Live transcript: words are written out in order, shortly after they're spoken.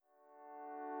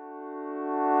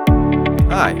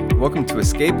Hi, welcome to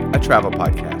Escape, a travel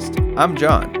podcast. I'm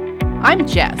John. I'm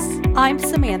Jess. I'm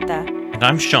Samantha. And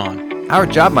I'm Sean. Our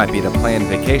job might be to plan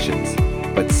vacations,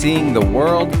 but seeing the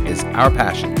world is our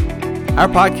passion. Our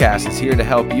podcast is here to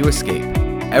help you escape.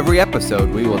 Every episode,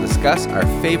 we will discuss our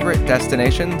favorite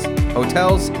destinations,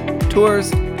 hotels,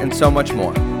 tours, and so much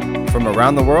more. From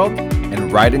around the world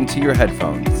and right into your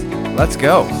headphones. Let's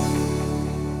go.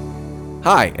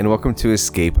 Hi, and welcome to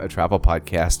Escape, a travel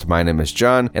podcast. My name is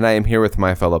John, and I am here with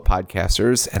my fellow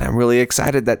podcasters, and I'm really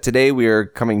excited that today we are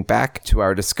coming back to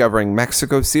our Discovering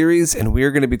Mexico series, and we are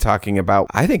going to be talking about,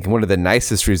 I think, one of the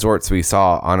nicest resorts we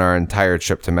saw on our entire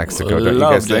trip to Mexico. Don't you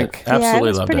guys think? Absolutely,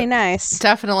 it was pretty nice.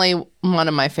 Definitely one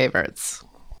of my favorites.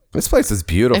 This place is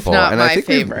beautiful. If not and my I think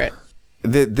favorite.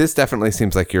 This definitely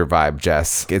seems like your vibe,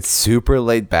 Jess. It's super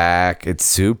laid back. It's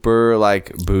super,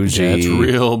 like, bougie. Yeah, it's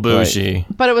real bougie.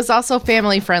 But it was also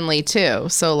family friendly too.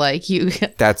 So like you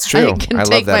That's true. I can I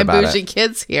take love that my about bougie it.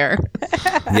 kids here.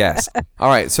 Yes. All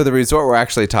right. So the resort we're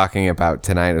actually talking about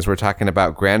tonight is we're talking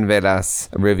about Gran Velas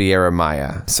Riviera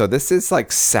Maya. So this is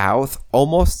like south,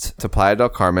 almost to Playa del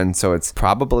Carmen. So it's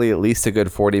probably at least a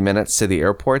good 40 minutes to the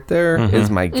airport there, is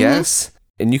my guess.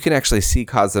 And you can actually see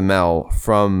Cozumel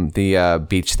from the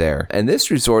beach there. And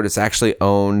this resort is actually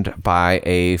owned by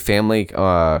a family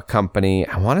company.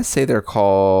 I want to say they're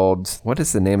called, what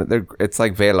is the name? It's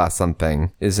like Vela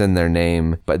something is in their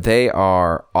name. But they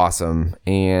are awesome.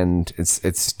 And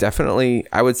it's definitely,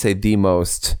 I would say, the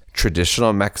most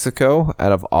traditional Mexico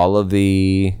out of all of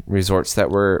the resorts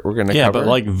that we're going to cover. Yeah, but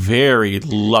like very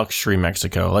luxury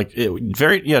Mexico. Like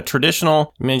very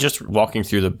traditional. I mean, just walking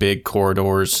through the big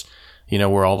corridors, you know,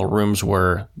 where all the rooms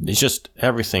were, it's just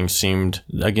everything seemed,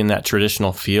 again, that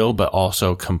traditional feel, but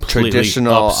also completely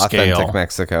traditional, upscale. authentic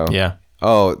Mexico. Yeah.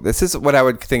 Oh, this is what I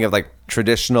would think of like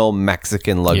traditional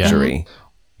Mexican luxury.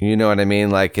 You know what I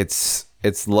mean? Like it's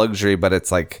luxury, but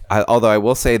it's like, although I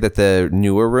will say that the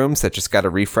newer rooms that just got a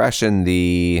refresh in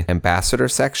the ambassador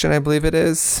section, I believe it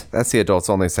is. That's the adults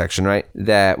only section, right?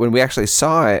 That when we actually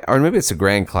saw it, or maybe it's a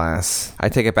grand class. I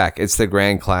take it back. It's the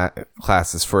grand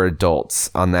classes for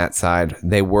adults on that side.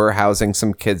 They were housing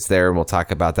some kids there, and we'll talk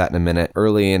about that in a minute.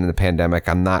 Early in the pandemic,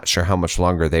 I'm not sure how much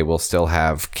longer they will still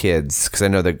have kids, because I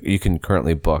know that you can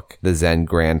currently book the Zen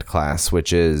Grand class,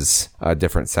 which is a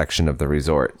different section of the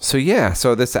resort. So yeah,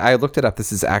 I looked it up.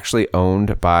 This is actually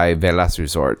owned by Velas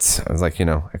Resorts. I was like,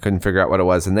 I couldn't figure out what it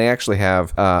was. And they actually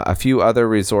have a few other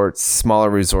resorts, smaller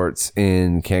resorts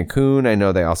in Cancun. I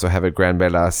know they also have a Gran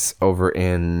Velas over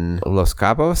in Los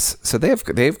Cabos. So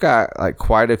they've got like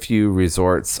quite a few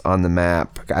resorts on the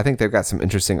map. I think they've got some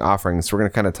interesting offerings. We're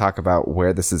going to kind of talk about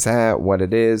where this is at, what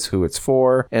it is, who it's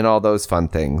for, and all those fun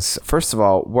things. First of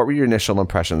all, what were your initial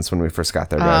impressions when we first got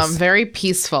there, guys? Very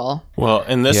peaceful. Well,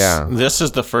 and this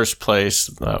is the first place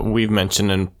we've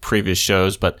mentioned in previous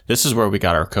shows, but this is where we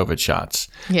got our COVID shots.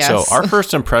 Yes. So our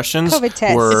first impressions COVID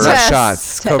test. were Not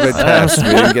shots. COVID test. We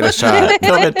didn't get a shot.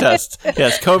 COVID test.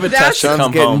 Yes, COVID test to Sean's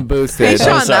come getting home. boosted. Hey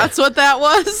Sean, sorry. that's what that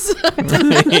was?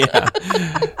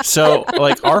 Yeah. So,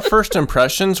 like, our first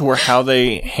impressions were how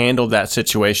they handled that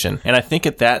situation. And I think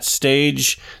at that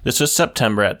stage, this was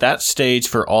September, at that stage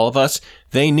for all of us,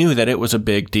 they knew that it was a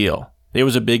big deal. It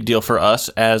was a big deal for us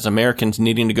as Americans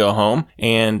needing to go home.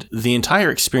 And the entire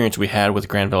experience we had with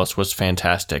Gran Velas was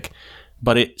fantastic.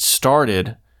 But it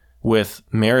started with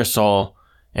Marisol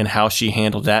and how she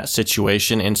handled that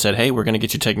situation and said, hey, we're going to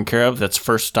get you taken care of. That's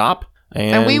first stop.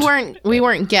 And we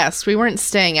weren't guests. We weren't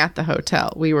staying at the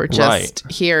hotel. We were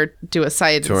just here do a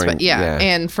site. Yeah.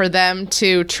 And for them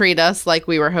to treat us like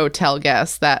we were hotel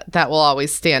guests, that will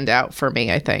always stand out for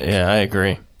me, I think. Yeah, I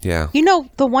agree. Yeah.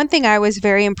 The one thing I was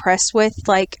very impressed with,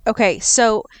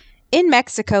 so in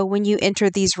Mexico, when you enter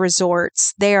these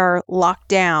resorts, they are locked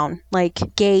down,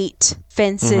 like gate,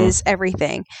 fences,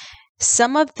 everything.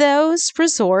 Some of those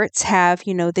resorts have,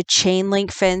 the chain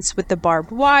link fence with the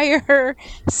barbed wire.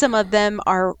 Some of them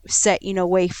are set,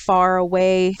 way far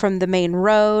away from the main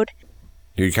road.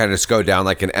 You kind of just go down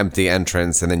like an empty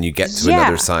entrance and then you get to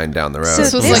another sign down the road. So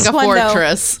this was like a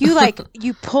fortress. Though,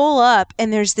 you pull up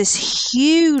and there's this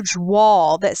huge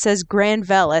wall that says Gran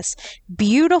Velas.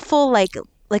 Beautiful, like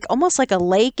almost like a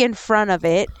lake in front of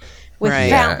it with fountains.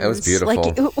 Yeah, it was beautiful.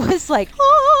 It was like,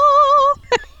 oh.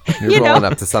 You're rolling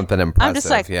up to something impressive. I'm just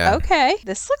like, okay,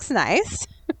 this looks nice.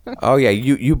 Oh yeah,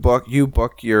 you book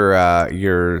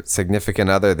your significant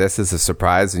other. This is a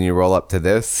surprise, and you roll up to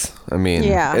this. I mean,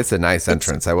 it's a nice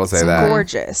entrance. I will say that.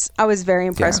 Gorgeous. I was very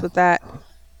impressed with that.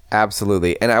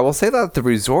 Absolutely. And I will say that the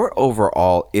resort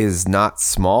overall is not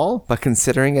small, but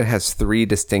considering it has 3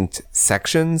 distinct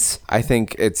sections, I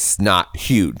think it's not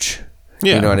huge.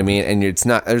 Yeah. You know what I mean? And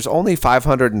there's only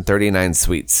 539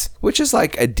 suites, which is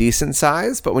like a decent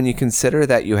size. But when you consider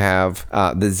that you have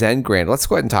the Zen Grand, let's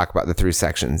go ahead and talk about the 3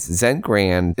 sections. Zen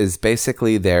Grand is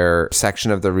basically their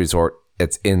section of the resort.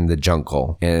 It's in the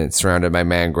jungle and it's surrounded by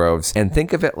mangroves, and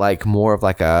think of it like more of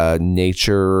like a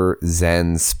nature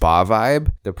Zen spa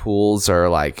vibe. The pools are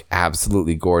like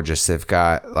absolutely gorgeous. They've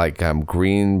got like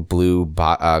green, blue,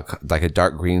 like a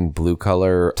dark green, blue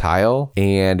color tile,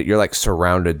 and you're like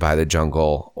surrounded by the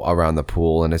jungle around the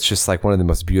pool. And it's just like one of the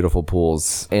most beautiful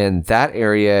pools. And that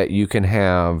area you can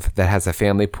have that has a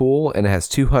family pool, and it has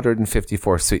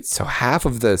 254 suites. So half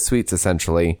of the suites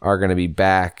essentially are going to be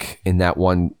back in that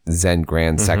one Zen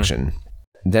Grand section.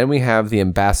 Then we have the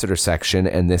ambassador section,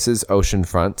 and this is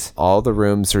oceanfront. All the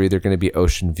rooms are either going to be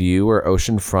ocean view or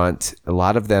oceanfront. A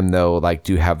lot of them though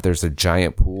there's a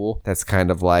giant pool that's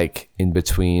kind of like in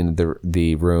between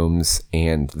the rooms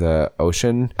and the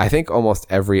ocean. I think almost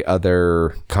every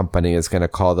other company is going to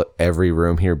call every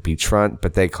room here beachfront,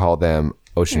 but they call them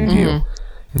ocean view.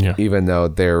 Yeah. Even though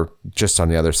they're just on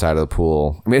the other side of the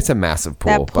pool. I mean, it's a massive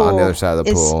pool, but on the other side of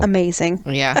the pool. It's amazing.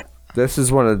 Yeah. This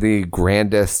is one of the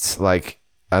grandest, like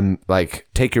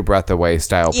take your breath away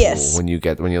style pool when you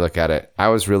look at it. I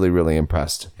was really, really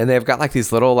impressed. And they've got like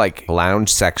these little like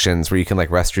lounge sections where you can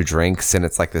like rest your drinks, and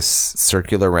it's like this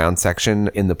circular round section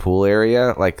in the pool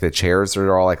area. Like the chairs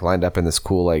are all like lined up in this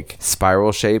cool like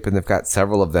spiral shape, and they've got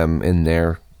several of them in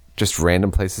there. Just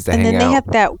random places to hang out. And then they have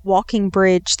that walking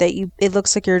bridge that it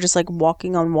looks like you're just like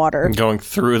walking on water. Going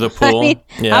through the pool.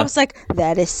 I was like,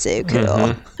 that is so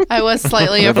cool. I was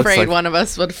slightly afraid one of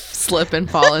us would slip and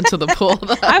fall into the pool.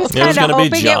 I was kind of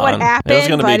hoping it would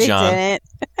happen, but it didn't.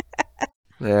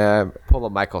 Yeah, pull a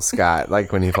Michael Scott,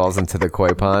 like when he falls into the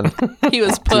koi pond. He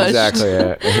was pushed. Exactly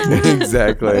it.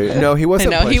 Exactly. No, he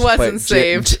wasn't pushed. He wasn't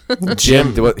saved.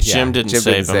 Jim didn't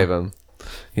save him.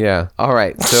 Yeah. All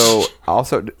right. So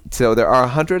there are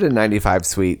 195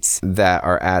 suites that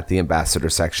are at the ambassador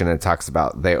section. And it talks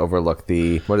about they overlook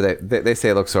they say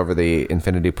it looks over the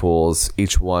infinity pools,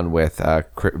 each one with a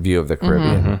view of the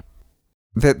Caribbean. Mm-hmm.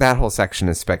 That whole section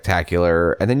is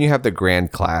spectacular. And then you have the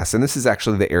grand class. And this is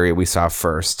actually the area we saw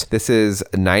first. This is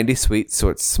 90 suites, so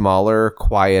it's smaller,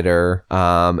 quieter.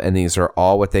 And these are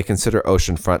all what they consider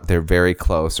oceanfront. They're very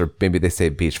close, or maybe they say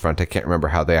beachfront. I can't remember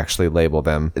how they actually label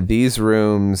them. These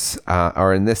rooms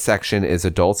are in this section is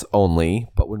adults only.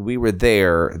 But when we were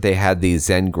there, they had the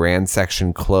Zen Grand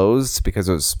section closed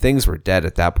because things were dead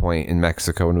at that point in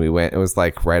Mexico when we went. It was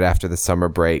like right after the summer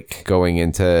break going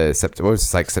into September. It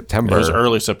was like September. It was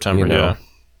early September, yeah.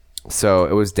 So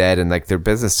it was dead, and like their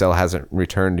business still hasn't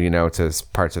returned, to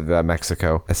parts of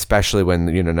Mexico, especially when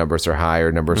numbers are high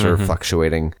or numbers are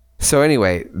fluctuating. So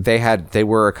anyway, they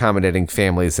were accommodating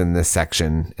families in this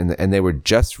section, and they were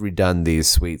just redone these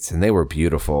suites, and they were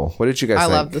beautiful. What did you guys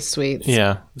think? I love the suites.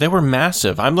 Yeah, they were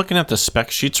massive. I'm looking at the spec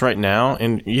sheets right now,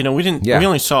 and we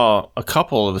only saw a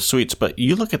couple of the suites, but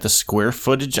you look at the square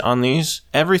footage on these,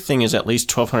 everything is at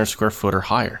least 1,200 square foot or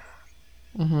higher.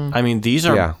 Mm-hmm. I mean, these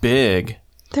are big.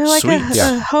 They're like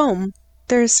a home.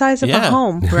 They're the size of a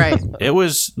home. Right. It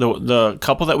was the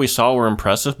couple that we saw were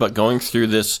impressive, but going through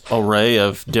this array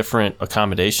of different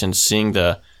accommodations, seeing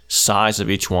the size of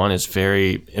each one is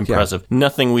very impressive. Yeah.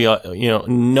 Nothing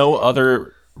no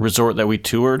other resort that we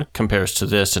toured compares to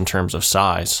this in terms of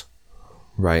size.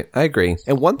 Right. I agree.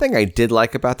 And one thing I did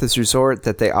like about this resort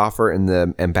that they offer in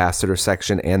the ambassador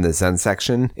section and the Zen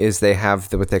section is they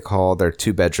have what they call their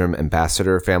 2-bedroom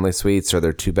ambassador family suites or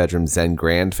their 2-bedroom Zen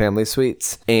Grand family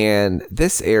suites. And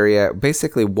this area,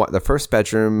 basically the first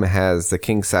bedroom has the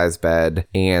king size bed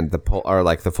and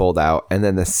the fold out. And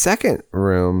then the second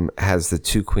room has the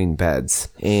 2 queen beds,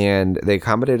 and they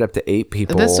accommodate up to 8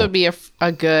 people. This would be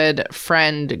a good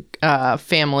friend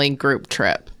family group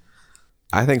trip.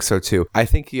 I think so too. I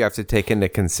think you have to take into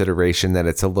consideration that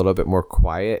it's a little bit more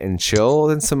quiet and chill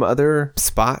than some other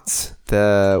spots.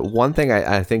 The one thing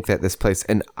I think that this place,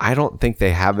 and I don't think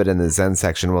they have it in the Zen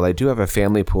section. Well, they do have a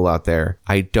family pool out there.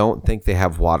 I don't think they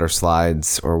have water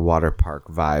slides or water park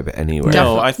vibe anywhere.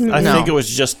 No, I think it was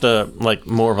just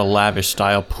more of a lavish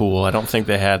style pool. I don't think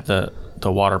they had the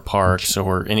water parks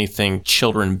or anything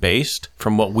children based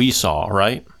from what we saw,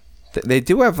 right? They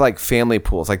do have family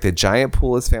pools. Like the giant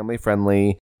pool is family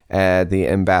friendly at the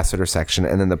ambassador section,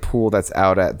 and then the pool that's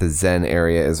out at the Zen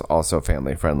area is also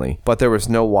family friendly. But there was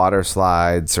no water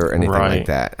slides or anything like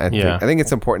that. I think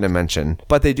it's important to mention.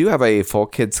 But they do have a full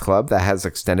kids club that has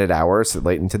extended hours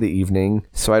late into the evening.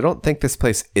 So I don't think this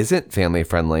place isn't family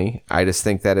friendly. I just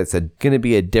think that it's going to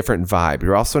be a different vibe.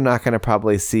 You're also not going to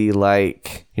probably see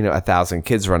 1,000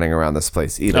 kids running around this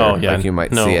place either. Oh, yeah. Like you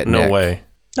might see at Nick. No way.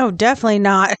 Oh, definitely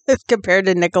not compared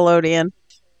to Nickelodeon.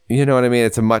 You know what I mean?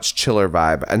 It's a much chiller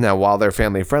vibe. And now, while they're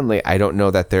family friendly, I don't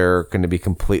know that they're going to be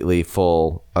completely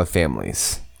full of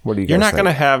families. What do you guys think? You're not going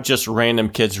to have just random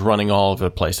kids running all over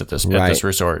the place at this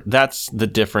resort. That's the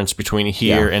difference between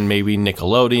here and maybe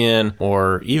Nickelodeon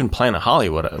or even Planet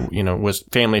Hollywood. Was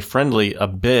family friendly a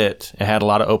bit. It had a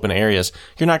lot of open areas.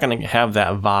 You're not going to have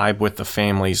that vibe with the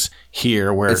families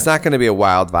here, where it's not going to be a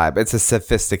wild vibe. It's a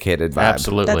sophisticated vibe.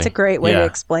 Absolutely, that's a great way to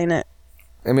explain it.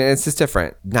 I mean, it's just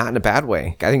different, not in a bad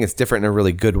way. I think it's different in a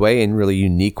really good way and really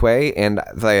unique way. And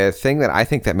the thing that I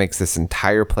think that makes this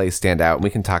entire place stand out, and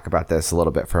we can talk about this a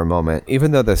little bit for a moment,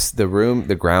 even though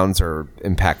the grounds are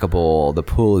impeccable, the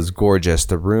pool is gorgeous,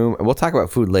 the room, and we'll talk about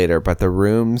food later, but the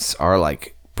rooms are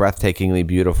like breathtakingly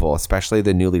beautiful, especially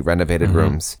the newly renovated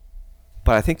rooms.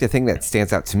 But I think the thing that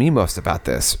stands out to me most about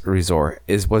this resort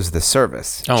was the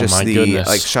service. Oh, my goodness.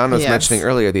 Like Sean was mentioning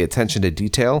earlier, the attention to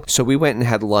detail. So we went and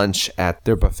had lunch at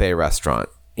their buffet restaurant.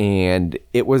 And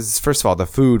it was, first of all, the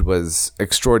food was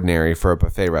extraordinary for a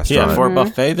buffet restaurant. Yeah, for a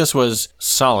buffet, this was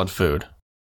solid food.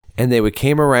 And they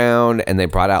came around and they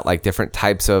brought out like different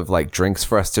types of like drinks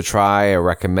for us to try, or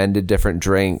recommended different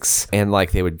drinks. And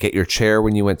like they would get your chair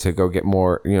when you went to go get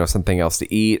more, something else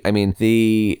to eat. I mean,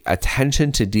 the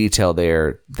attention to detail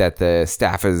there that the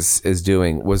staff is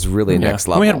doing was really next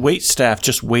level. We had wait staff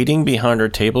just waiting behind our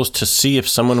tables to see if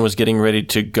someone was getting ready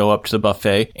to go up to the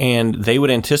buffet. And they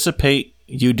would anticipate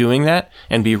you doing that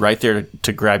and be right there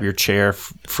to grab your chair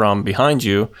from behind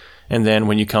you. And then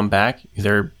when you come back,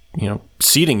 they're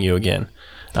seating you again,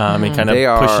 and kind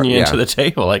of pushing you into the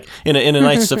table, like in a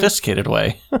nice, sophisticated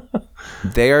way.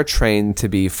 They are trained to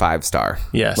be 5-star,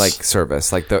 like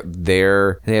service. Like they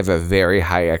have a very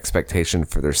high expectation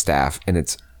for their staff, and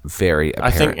it's very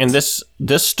apparent. I think, and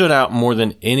this stood out more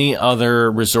than any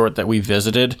other resort that we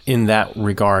visited in that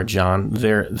regard, John.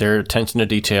 Their attention to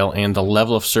detail and the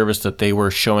level of service that they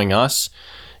were showing us.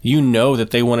 That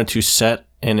they wanted to set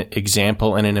an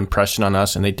example and an impression on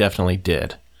us, and they definitely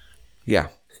did. Yeah,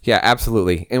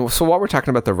 absolutely. And so while we're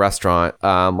talking about the restaurant,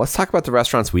 let's talk about the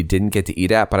restaurants we didn't get to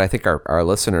eat at, but I think our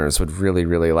listeners would really,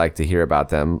 really like to hear about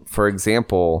them. For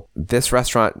example, this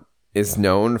restaurant is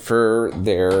known for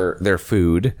their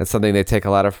food. That's something they take a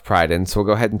lot of pride in. So we'll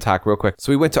go ahead and talk real quick.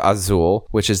 So we went to Azul,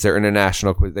 which is their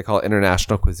they call it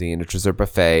international cuisine, which is their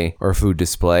buffet or food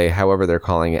display, however they're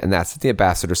calling it. And that's at the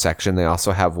ambassador section. They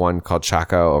also have one called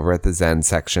Chaco over at the Zen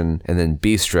section, and then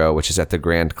Bistro, which is at the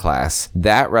Grand Class.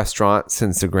 That restaurant,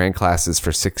 since the Grand Class is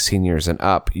for 16 years and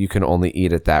up, you can only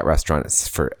eat at that restaurant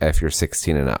if you're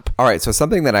 16 and up. All right. So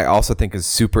something that I also think is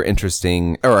super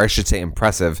interesting, or I should say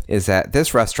impressive, is that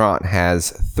this restaurant has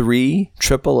 3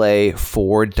 AAA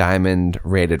 4-diamond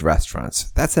rated restaurants.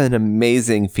 That's an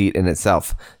amazing feat in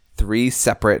itself. 3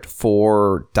 separate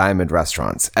 4-diamond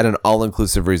restaurants at an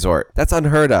all-inclusive resort. That's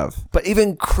unheard of. But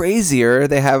even crazier,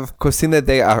 they have Cocina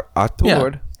de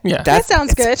Autor. Yeah. That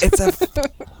sounds good.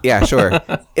 Yeah, sure.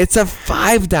 It's a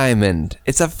 5-diamond.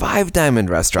 It's a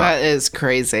 5-diamond restaurant. That is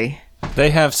crazy.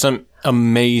 They have some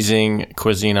amazing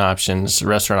cuisine options,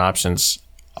 restaurant options,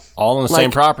 all on the same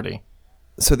property.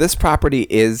 So this property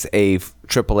is a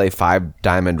AAA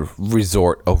 5-diamond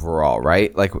resort overall,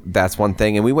 right? Like that's one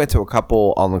thing. And we went to a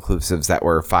couple all-inclusives that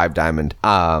were 5-diamond,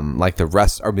 like the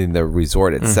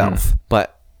resort itself.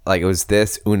 But like it was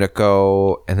this,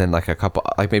 Unico, and then like a couple,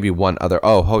 like maybe one other.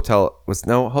 Hotel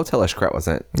Xcaret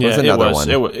wasn't. Yeah, was another one.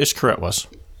 Xcaret was.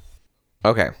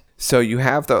 Okay. So you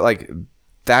have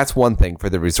that's one thing for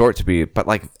the resort to be, but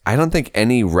like I don't think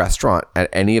any restaurant at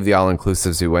any of the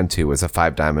all-inclusives we went to was a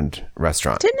 5-diamond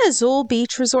restaurant. Didn't Azul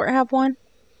Beach Resort have one?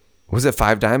 Was it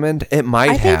 5-diamond? It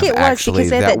might have. I think it was actually, because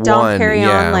they had that Dom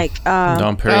Perignon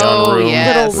Dom Perignon room.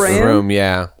 Yes. Little room.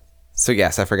 Yeah. So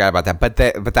yes, I forgot about that. But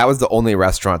that was the only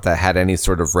restaurant that had any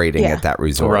sort of rating at that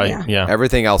resort. Right. Yeah.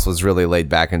 Everything else was really laid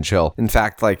back and chill. In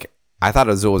fact, like I thought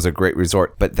Azul was a great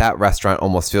resort, but that restaurant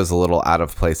almost feels a little out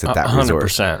of place at that 100%.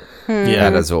 Resort. 100%. Yeah.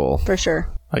 At Azul. For sure.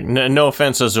 Like, no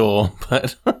offense, Azul,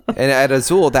 but... And at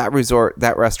Azul, that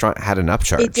restaurant had an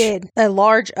upcharge. It did. A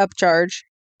large upcharge.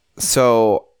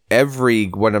 So every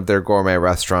one of their gourmet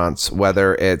restaurants,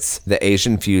 whether it's the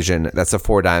Asian fusion, that's a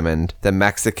 4-diamond, the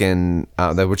Mexican,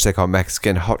 which they call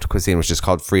Mexican hot cuisine, which is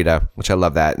called Frida, which I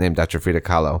love that, named after Frida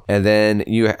Kahlo. And then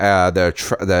you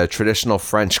the traditional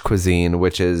French cuisine,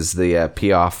 which is the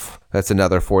Piaf. That's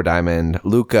another 4-diamond.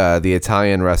 Luca, the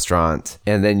Italian restaurant.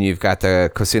 And then you've got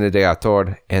the Cocina de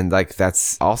Autor. And like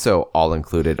that's also all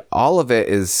included. All of it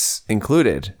is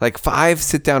included. Like 5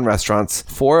 sit-down restaurants.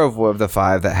 4 of the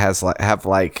 5 that have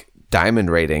like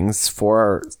diamond ratings.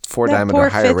 4 diamond or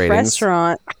higher ratings.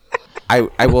 Restaurant.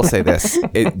 I will say this.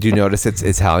 Do you notice it's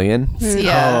Italian?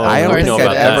 Yeah. I don't think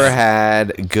I've ever that.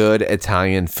 had good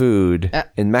Italian food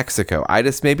in Mexico.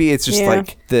 Maybe it's just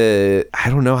like I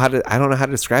don't know how to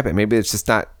describe it. Maybe it's just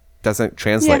doesn't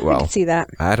translate well. I can see that.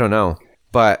 I don't know.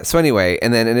 But so anyway,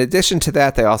 and then in addition to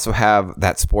that, they also have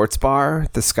that sports bar,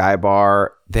 the Sky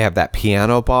Bar. They have that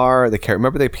piano bar.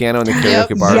 Remember the piano and the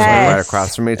karaoke bars right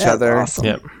across from each other? Awesome.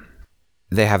 Yep.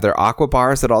 They have their aqua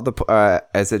bars at all the.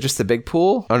 Is it just a big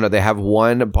pool? Oh no, they have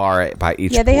one bar by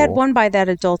each. Yeah, they pool, had one by that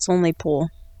adults only pool,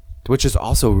 which is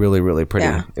also really, really pretty.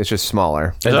 Yeah. It's just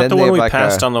smaller. Is that the one we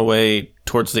passed on the way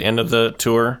towards the end of the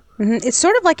tour? Mm-hmm. It's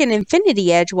sort of like an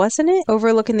infinity edge, wasn't it?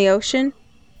 Overlooking the ocean.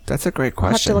 That's a great I'll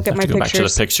have question. to look at my Go pictures. back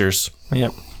to the pictures.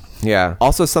 Yep. Yeah.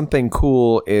 Also, something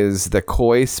cool is the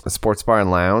Koi Sports Bar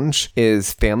and Lounge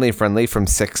is family friendly from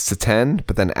 6 to 10,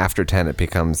 but then after 10 it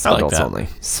becomes adults only.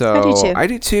 So I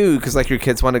do too, because like your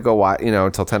kids want to go watch,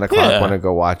 until 10 o'clock, want to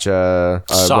go watch a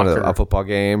football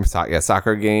game,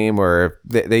 soccer game, or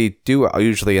they do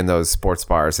usually in those sports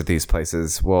bars at these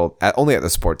places. Well, only at the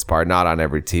sports bar, not on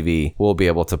every TV. We'll be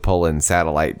able to pull in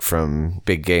satellite from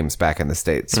big games back in the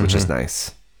States, which is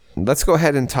nice. Let's go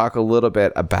ahead and talk a little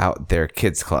bit about their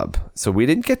kids club. So we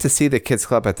didn't get to see the kids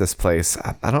club at this place.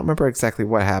 I don't remember exactly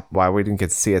what happened, why we didn't get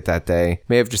to see it that day.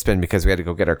 May have just been because we had to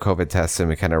go get our COVID tests and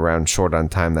we kind of ran short on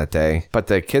time that day. But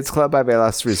the kids club by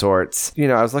Velas Resorts,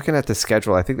 I was looking at the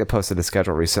schedule. I think they posted a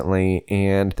schedule recently,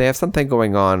 and they have something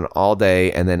going on all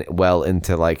day and then well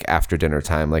into like after dinner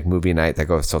time, like movie night that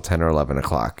goes till 10 or 11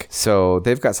 o'clock. So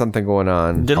they've got something going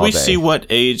on. Did we see what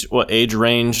age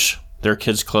range their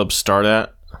kids clubs start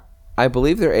at? I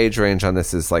believe their age range on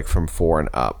this is like from 4 and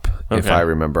up, if I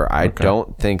remember. I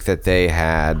don't think that they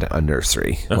had a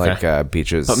nursery like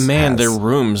Beaches. But man, their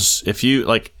rooms, if you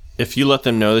let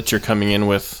them know that you're coming in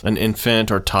with an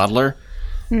infant or toddler,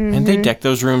 and they deck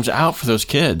those rooms out for those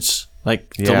kids.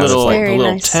 Like the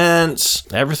little tents,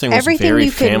 everything was very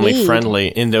family friendly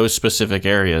in those specific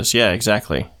areas. Yeah,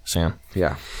 exactly, Sam.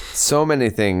 Yeah. So many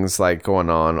things like going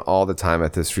on all the time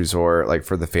at this resort, like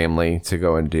for the family to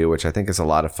go and do, which I think is a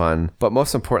lot of fun. But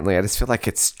most importantly, I just feel like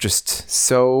it's just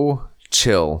so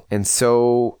chill and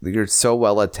you're so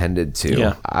well attended to.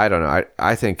 Yeah. I don't know.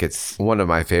 I think it's one of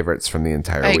my favorites from the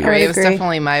entire week. I agree. It was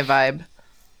definitely my vibe.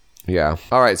 Yeah.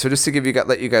 All right. So just to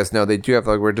let you guys know, they do have,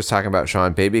 like we're just talking about,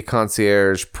 Sean, baby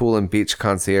concierge, pool and beach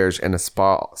concierge, and a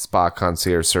spa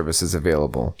concierge services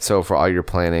available. So for all your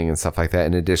planning and stuff like that,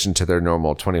 in addition to their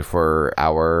normal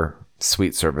 24-hour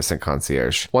suite service and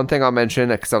concierge. One thing I'll mention,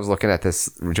 because I was looking at this,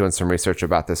 doing some research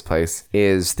about this place,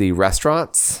 is the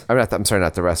restaurants. I'm sorry,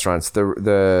 not the restaurants.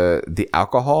 The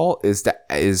alcohol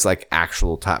is like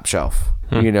actual top shelf.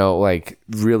 Like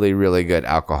really, really good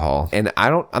alcohol. And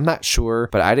I'm not sure,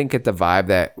 but I didn't get the vibe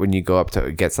that when you go up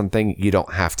to get something, you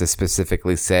don't have to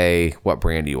specifically say what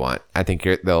brand you want. I think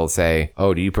they'll say,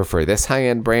 oh, do you prefer this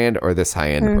high-end brand or this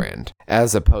high-end brand?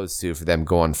 As opposed to for them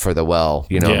going for the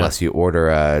unless you order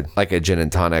a gin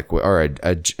and tonic or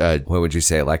a what would you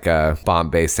say, like a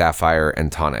Bombay Sapphire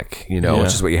and tonic, which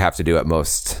is what you have to do at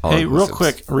most. Hey, real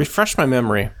quick, refresh my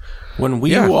memory. When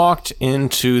we walked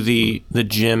into the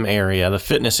gym area, the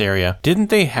fitness area, didn't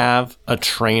they have a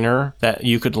trainer that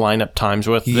you could line up times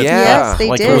with? Yes, they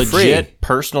did. A legit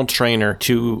personal trainer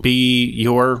to be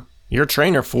your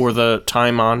trainer for the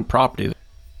time on property.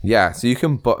 Yeah, so you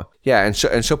can book. Yeah, and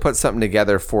she'll put something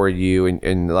together for you,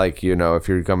 and like if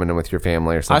you're coming in with your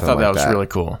family or something. I thought that was really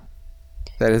cool.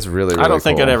 That is really, really cool. I don't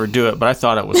think I'd ever do it, but I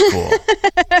thought it was cool.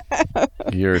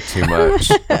 You're too much.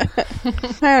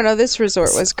 I don't know. This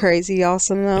resort was crazy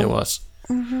awesome, though. It was.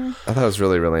 Mm-hmm. I thought it was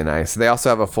really, really nice. They also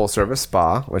have a full service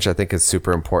spa, which I think is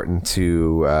super important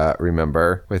to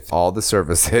remember with all the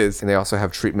services. And they also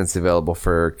have treatments available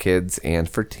for kids and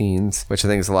for teens, which I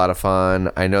think is a lot of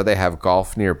fun. I know they have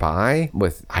golf nearby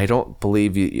I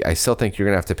still think you're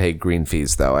going to have to pay green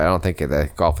fees, though. I don't think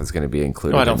that golf is going to be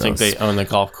included. I don't think they own the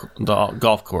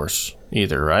golf course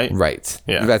either, right? Right.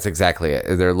 Yeah. That's exactly it.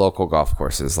 They're local golf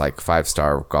courses, like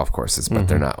 5-star golf courses, but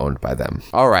they're not owned by them.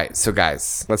 All right. So,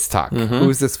 guys, let's talk.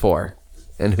 Who's this for?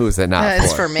 And who's it not for?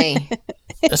 It's for me.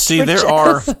 See, there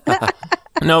are...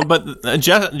 No, but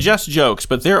just jokes,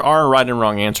 but there are right and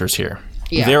wrong answers here.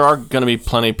 Yeah. There are going to be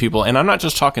plenty of people, and I'm not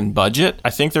just talking budget. I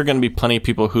think there are going to be plenty of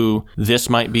people who this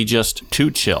might be just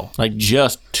too chill, like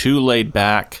just too laid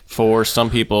back for some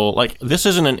people. Like, this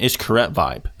isn't an Xcaret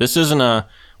vibe. This isn't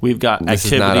we've got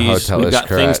activities, we've got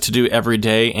things to do every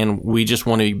day, and we just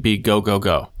want to be go, go,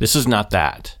 go. This is not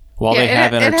that. While they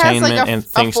have entertainment and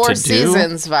things to do. It's a Four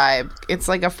Seasons vibe. It's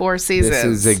like a Four Seasons. This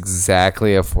is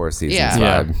exactly a Four Seasons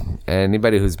vibe.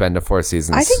 Anybody who's been to Four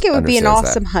Seasons, I think it would be an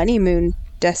awesome honeymoon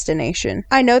destination.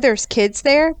 I know there's kids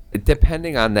there.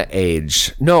 Depending on the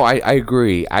age. No, I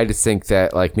agree. I just think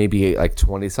that like maybe like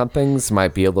 20-somethings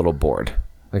might be a little bored.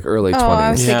 Like early 20s.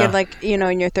 I was thinking like,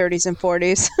 in your 30s and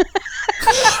 40s.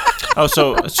 Oh,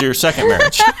 so it's your second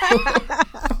marriage.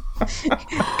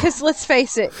 Because let's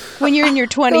face it, when you're in your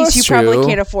 20s, you probably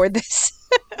can't afford this.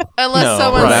 Unless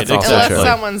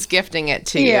someone's gifting it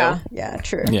to you. Yeah,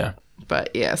 true. Yeah.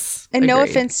 But yes. And no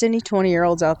offense to any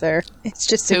 20-year-olds out there. It's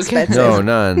just expensive. No,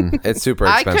 none. It's super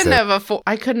expensive.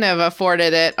 I couldn't have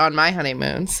afforded it on my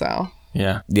honeymoon, so.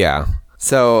 Yeah. Yeah.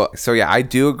 So yeah, I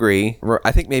do agree.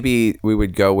 I think maybe we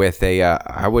would go with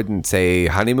I wouldn't say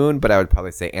honeymoon, but I would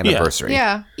probably say anniversary.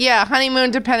 Yeah, honeymoon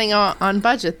depending on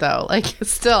budget though. Like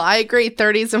still, I agree,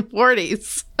 30s and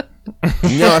 40s.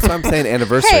 No, that's what I'm saying,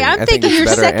 anniversary. Hey, I'm thinking your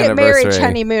second marriage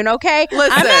honeymoon, okay?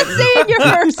 Listen, I'm not saying your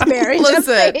first marriage.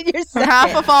 Listen, I'm saying your second.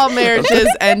 Half of all marriages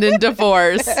end in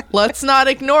divorce. Let's not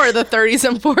ignore the 30s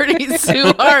and 40s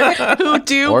who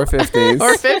do or 50s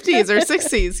or 50s or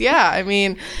 60s. Yeah, I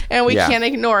mean, and we can't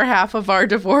ignore half of our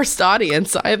divorced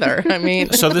audience either. I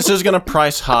mean, so this is going to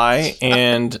price high,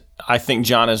 and I think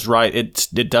John is right.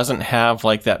 It doesn't have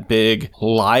like that big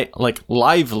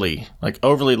lively, like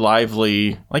overly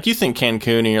lively. Like you think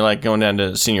Cancun and you're like going down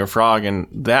to Señor Frog, and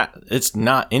that it's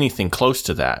not anything close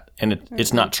to that, and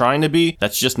it's not trying to be.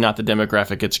 That's just not the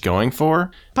demographic it's going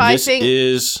for. But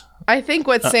I think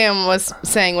what Sam was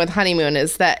saying with honeymoon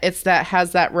is that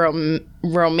has that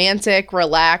romantic,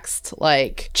 relaxed,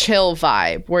 like chill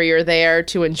vibe where you're there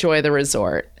to enjoy the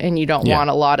resort and you don't want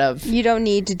a lot of You don't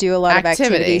need to do a lot of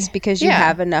activities because you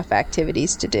have enough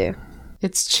activities to do.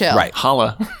 It's chill. Right.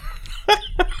 Holla.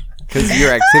 Because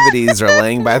your activities are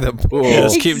laying by the pool.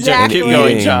 Yes, keep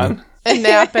going, John. And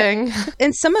napping.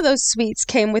 And some of those suites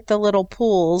came with the little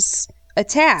pools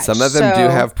attached. Some of them do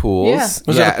have pools. Yeah.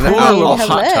 Was it a pool or a little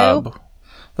hot tub?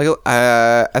 Like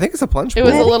I think it's a plunge pool. It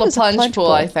was a little plunge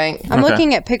pool, I think. I'm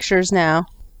looking at pictures now.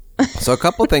 So a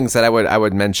couple things that I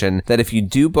would mention, that if you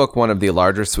do book one of the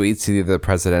larger suites, either the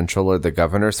presidential or the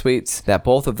governor suites, that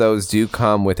both of those do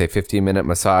come with a 15-minute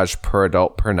massage per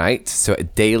adult per night. So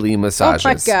daily massages. Oh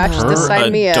my gosh,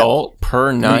 sign me up. Per adult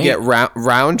per night? You get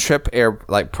round trip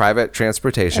private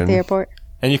transportation. At the airport.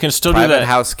 And you can still private do that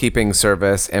housekeeping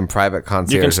service and private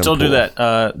concierge. You can still do pool.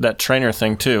 that trainer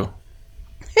thing too.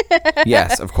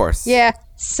 Yes, of course. Yeah,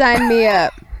 sign me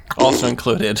up. Also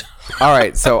included. All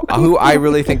right, so who I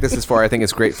really think this is for, I think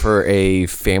it's great for a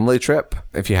family trip.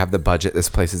 If you have the budget, this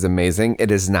place is amazing.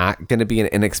 It is not going to be an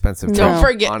inexpensive trip. Don't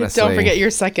forget your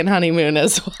second honeymoon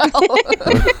as well.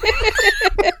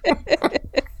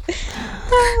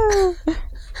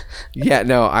 Yeah,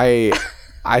 no, I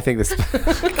think this.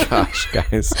 Gosh,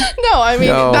 guys. No, I mean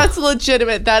that's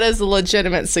legitimate. That is a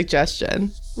legitimate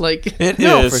suggestion. Like it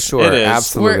no, is for sure, it is.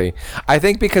 Absolutely. I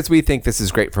think because we think this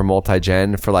is great for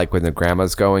multi-gen, for like when the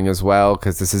grandma's going as well,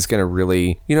 because this is gonna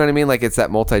really, you know what I mean? Like it's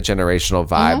that multi-generational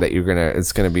vibe that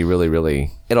it's gonna be really,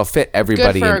 really. It'll fit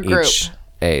everybody in each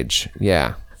age.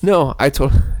 Yeah. No, I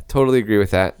totally agree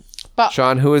with that. But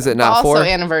Sean, who is it not for? Also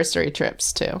anniversary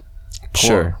trips too.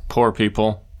 Poor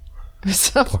people.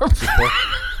 So poor people.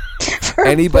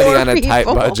 Anybody on a tight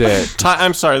budget.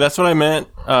 I'm sorry, that's what I meant.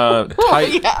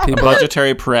 Tight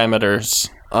budgetary parameters.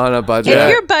 On a budget.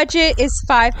 If your budget is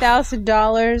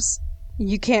 $5,000,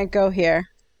 you can't go here.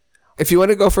 If you want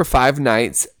to go for 5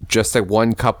 nights, just like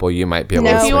one couple, you might be able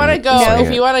to. If you want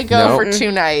to go for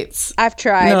 2 nights, I've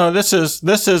tried. No, this is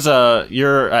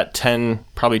you're at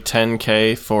probably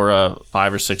 10K for a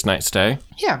 5 or 6 night stay.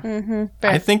 Yeah,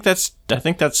 I think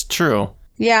that's true.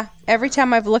 Yeah, every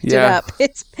time I've looked it up,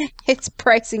 it's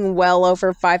pricing well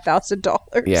over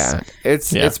 $5,000. Yeah,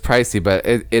 it's pricey, but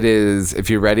it is, if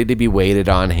you're ready to be waited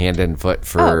on hand and foot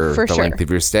for the length of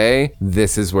your stay,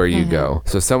 this is where you go.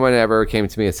 So if someone ever came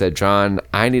to me and said, John,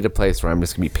 I need a place where I'm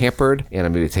just going to be pampered and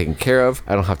I'm going to be taken care of.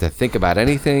 I don't have to think about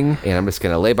anything, and I'm just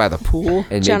going to lay by the pool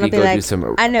and John maybe go do some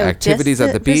activities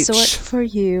at the beach. For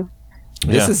you.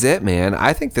 This is it, man.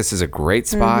 I think this is a great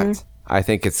spot. I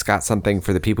think it's got something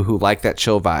for the people who like that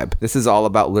chill vibe. This is all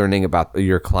about learning about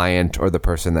your client or the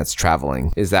person that's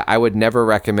traveling. Is that I would never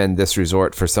recommend this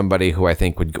resort for somebody who I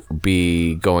think would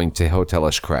be going to Hotel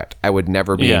Xcaret. I would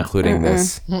never be including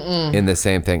this in the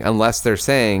same thing, unless they're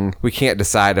saying we can't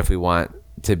decide if we want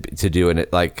to do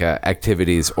it like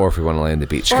activities or if we want to lay on the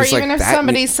beach. Or even if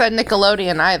somebody said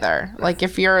Nickelodeon either. Like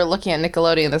if you're looking at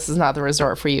Nickelodeon, this is not the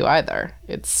resort for you either.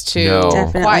 It's too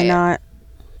definitely quiet. Not.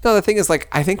 No, the thing is, like,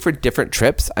 I think for different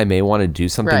trips, I may want to do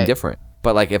something different.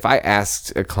 But like if I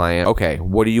asked a client, okay,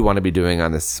 what do you want to be doing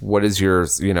on this? What is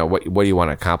yours? What do you want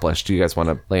to accomplish? Do you guys want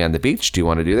to lay on the beach? Do you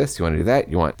want to do this? Do you want to do that?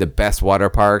 You want the best water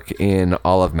park in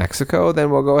all of Mexico?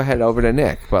 Then we'll go ahead over to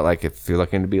Nick. But like if you're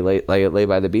looking to be lay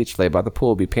by the beach, lay by the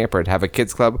pool, be pampered, have a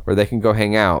kids club where they can go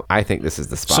hang out, I think this is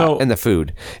the spot. And the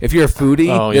food. If you're a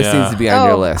foodie, this needs to be on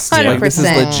your list. 100%. Like this is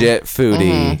legit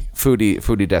foodie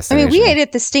destination. I mean, we ate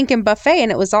at the stinking buffet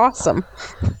and it was awesome.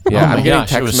 Yeah, I'm getting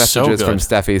text messages from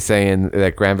Steffi saying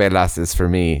that Gran Velas is for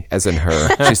me, as in her.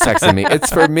 She's texting me,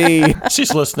 it's for me.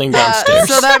 She's listening downstairs.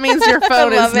 So that means your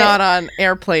phone is not on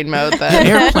airplane mode then.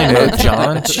 Airplane mode,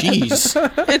 John. Jeez.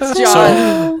 It's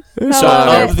John.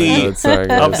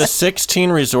 Of the 16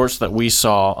 resorts that we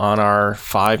saw on our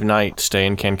 5-night stay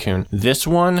in Cancun, this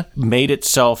one made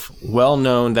itself well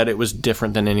known that it was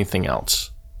different than anything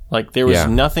else. Like there was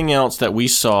nothing else that we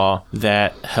saw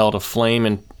that held a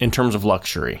flame in terms of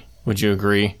luxury. Would you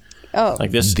agree? Oh,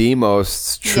 like this, the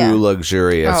most true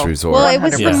luxurious resort. Well, it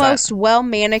was the most well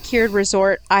manicured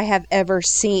resort I have ever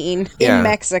seen in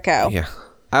Mexico. Yeah,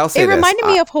 I'll say it reminded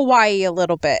me of Hawaii a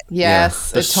little bit.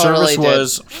 Yes, the service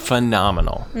was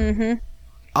phenomenal. Mm-hmm.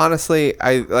 Honestly,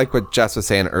 I like what Jess was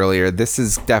saying earlier. This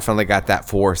has definitely got that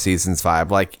Four Seasons vibe,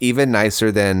 like even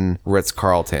nicer than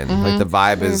Ritz-Carlton. Like the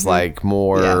vibe is like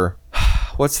more. Yeah.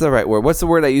 What's the right word? What's the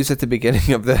word I used at the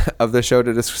beginning of the show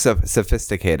to describe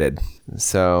sophisticated?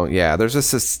 So yeah, there's a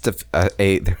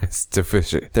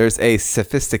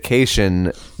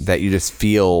sophistication that you just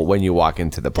feel when you walk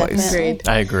into the place.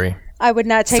 I agree. I would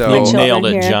not take my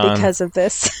children here because of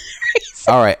this.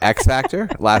 All right, X Factor.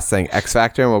 Last thing, X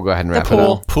Factor, and we'll go ahead and wrap it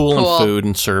up. Pool and food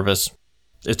and service.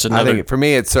 It's another. I think for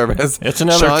me, it's service. It's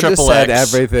another Sean triple just said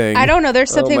X. everything. I don't know.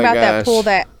 There's something about that pool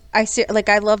that I see. Like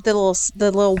I love the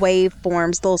little wave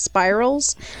forms, the little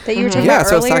spirals that you were talking about earlier. Yeah,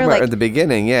 so I was talking about at the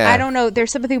beginning. Yeah, I don't know.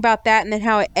 There's something about that, and then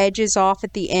how it edges off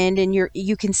at the end, and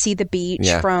you can see the beach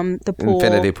from the pool.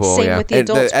 Infinity pool. Same with the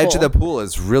adults the edge of the pool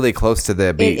is really close to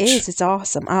the beach. It is. It's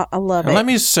awesome. I love it. Let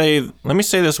me say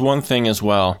this one thing as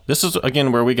well. This is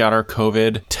again where we got our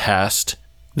COVID test.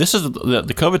 This is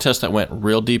the COVID test that went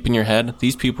real deep in your head.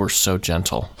 These people were so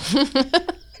gentle.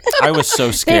 I was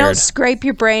so scared. They don't scrape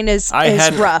your brain as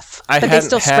rough, but they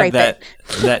still scrape it.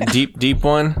 That deep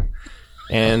one,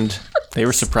 and they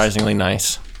were surprisingly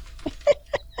nice.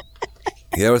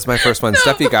 Yeah, that was my first one.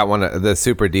 Steffi got one of the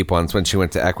super deep ones when she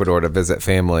went to Ecuador to visit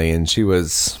family, and she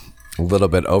was a little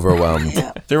bit overwhelmed.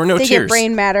 There were no tears. They get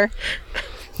brain matter.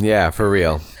 Yeah, for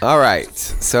real. All right.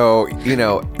 So,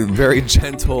 very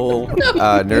gentle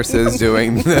nurses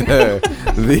doing the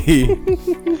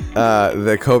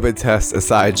COVID test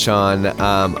aside, Sean.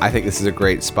 I think this is a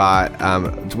great spot.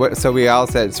 So we all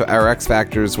said, so our X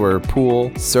factors were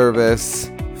pool,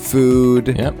 service,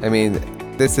 food. Yep. I mean,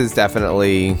 this is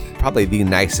definitely probably the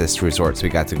nicest resorts we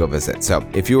got to go visit. So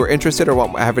if you are interested or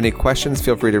have any questions,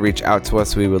 feel free to reach out to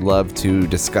us. We would love to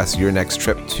discuss your next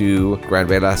trip to Gran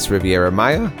Velas Riviera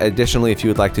Maya. Additionally, if you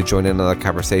would like to join in on the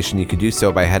conversation, you can do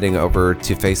so by heading over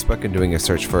to Facebook and doing a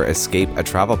search for Escape a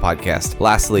Travel Podcast.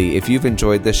 Lastly, if you've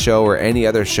enjoyed this show or any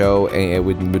other show and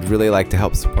would really like to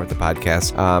help support the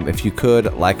podcast, if you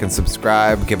could like and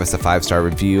subscribe, give us a 5-star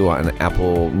review on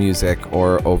Apple Music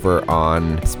or over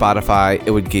on Spotify.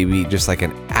 It would give you just like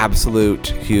an absolute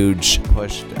huge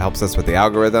push. It helps us with the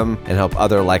algorithm and help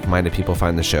other like-minded people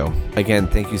find the show. Again,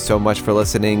 thank you so much for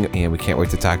listening, and we can't wait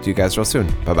to talk to you guys real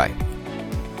soon. Bye-bye.